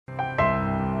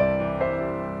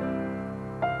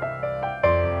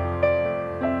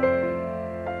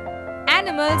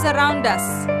animals around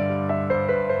us.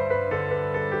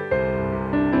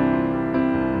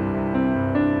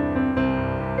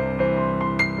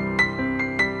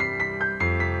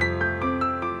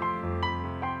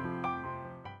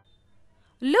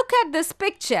 Look at this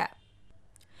picture.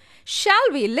 Shall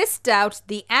we list out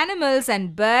the animals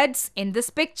and birds in this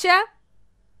picture?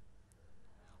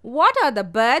 What are the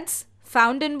birds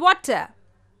found in water?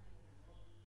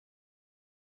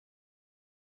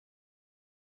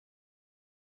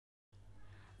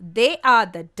 They are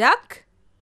the duck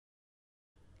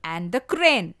and the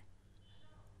crane.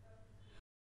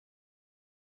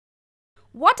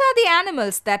 What are the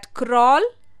animals that crawl?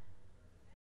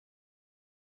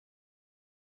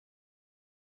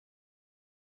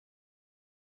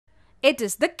 It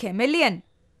is the chameleon.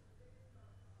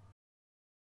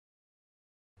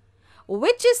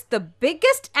 Which is the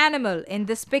biggest animal in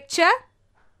this picture?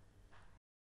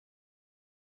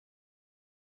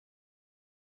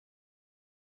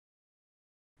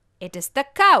 It is the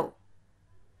cow.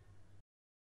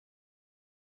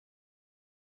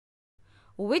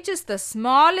 Which is the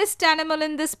smallest animal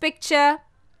in this picture?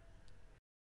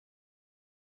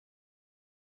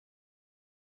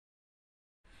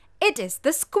 It is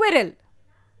the squirrel.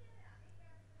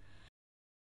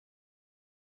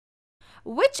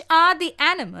 Which are the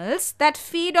animals that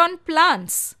feed on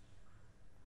plants?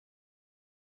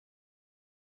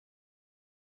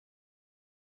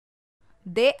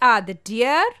 They are the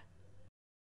deer,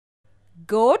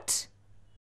 goat,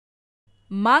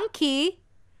 monkey,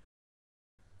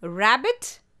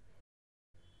 rabbit,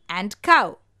 and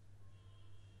cow.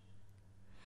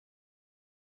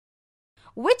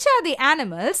 Which are the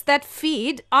animals that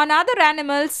feed on other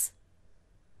animals?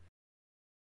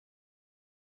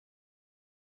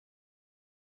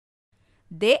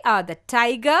 They are the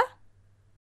tiger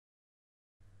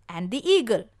and the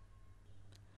eagle.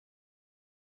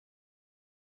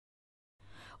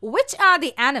 Which are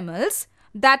the animals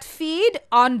that feed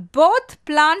on both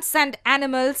plants and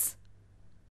animals?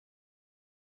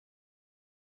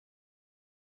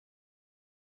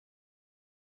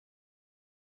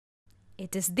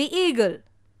 It is the eagle.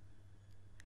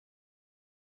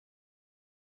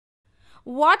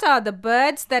 What are the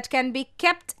birds that can be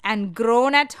kept and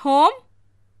grown at home?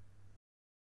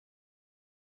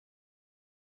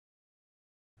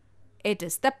 It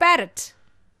is the parrot.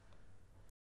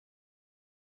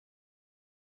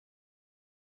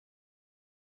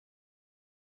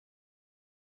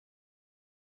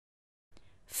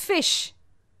 Fish.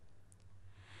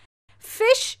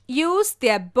 Fish use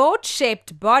their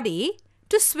boat-shaped body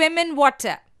to swim in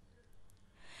water.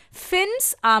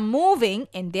 Fins are moving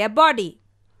in their body.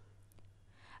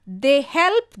 They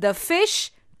help the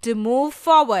fish to move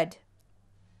forward.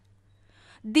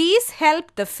 These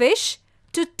help the fish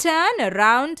to turn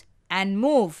around and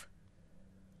move.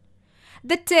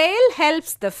 The tail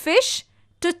helps the fish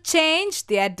to change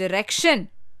their direction.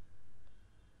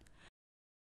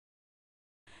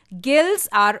 Gills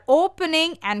are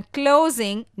opening and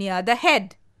closing near the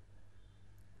head.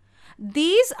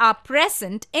 These are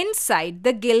present inside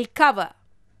the gill cover.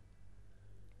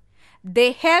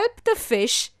 They help the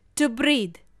fish to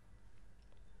breathe.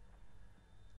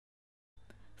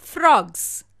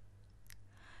 Frogs.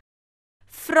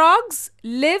 Frogs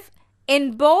live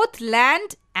in both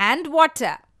land and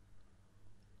water.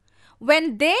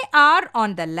 When they are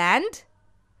on the land,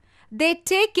 they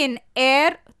take in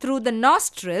air through the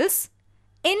nostrils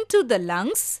into the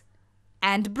lungs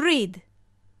and breathe.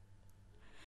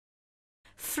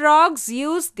 Frogs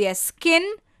use their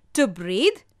skin to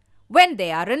breathe when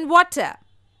they are in water.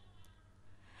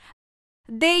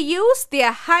 They use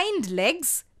their hind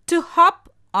legs to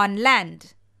hop on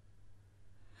land.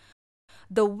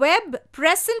 The web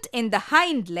present in the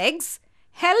hind legs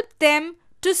help them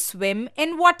to swim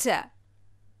in water.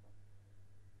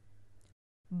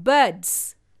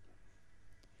 Birds.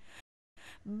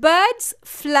 Birds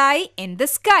fly in the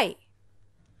sky.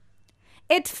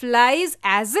 It flies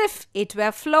as if it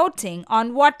were floating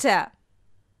on water.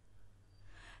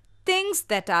 Things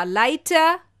that are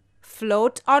lighter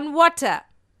float on water.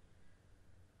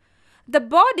 The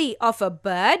body of a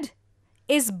bird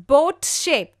is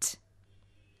boat-shaped.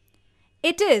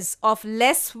 It is of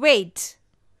less weight.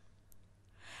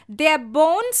 Their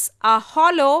bones are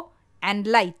hollow and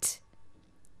light.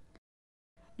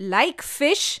 Like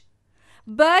fish,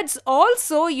 birds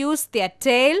also use their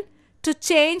tail to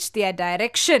change their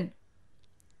direction.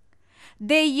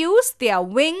 They use their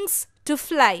wings to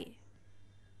fly.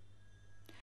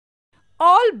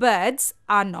 All birds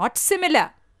are not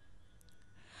similar.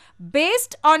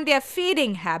 Based on their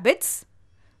feeding habits,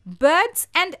 birds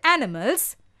and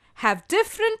animals have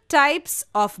different types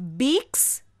of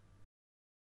beaks,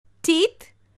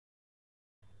 teeth,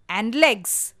 and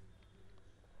legs.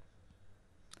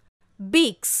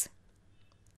 Beaks.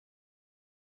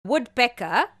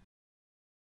 Woodpecker.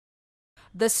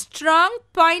 The strong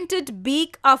pointed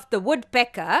beak of the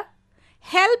woodpecker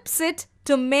helps it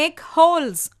to make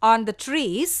holes on the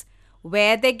trees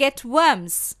where they get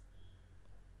worms.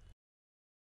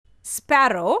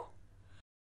 Sparrow.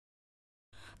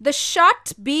 The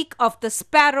short beak of the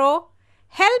sparrow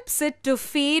helps it to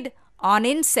feed on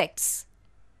insects.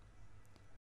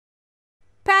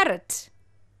 Parrot.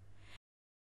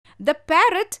 The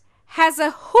parrot has a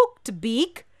hooked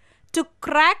beak to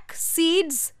crack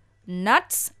seeds,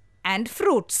 nuts, and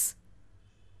fruits.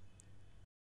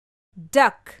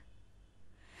 Duck.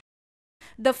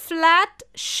 The flat,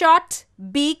 short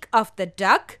beak of the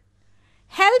duck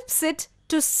helps it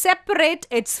to separate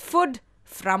its food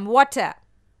from water.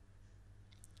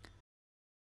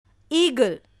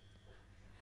 Eagle.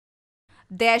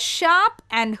 Their sharp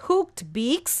and hooked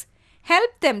beaks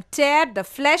help them tear the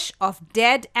flesh of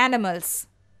dead animals.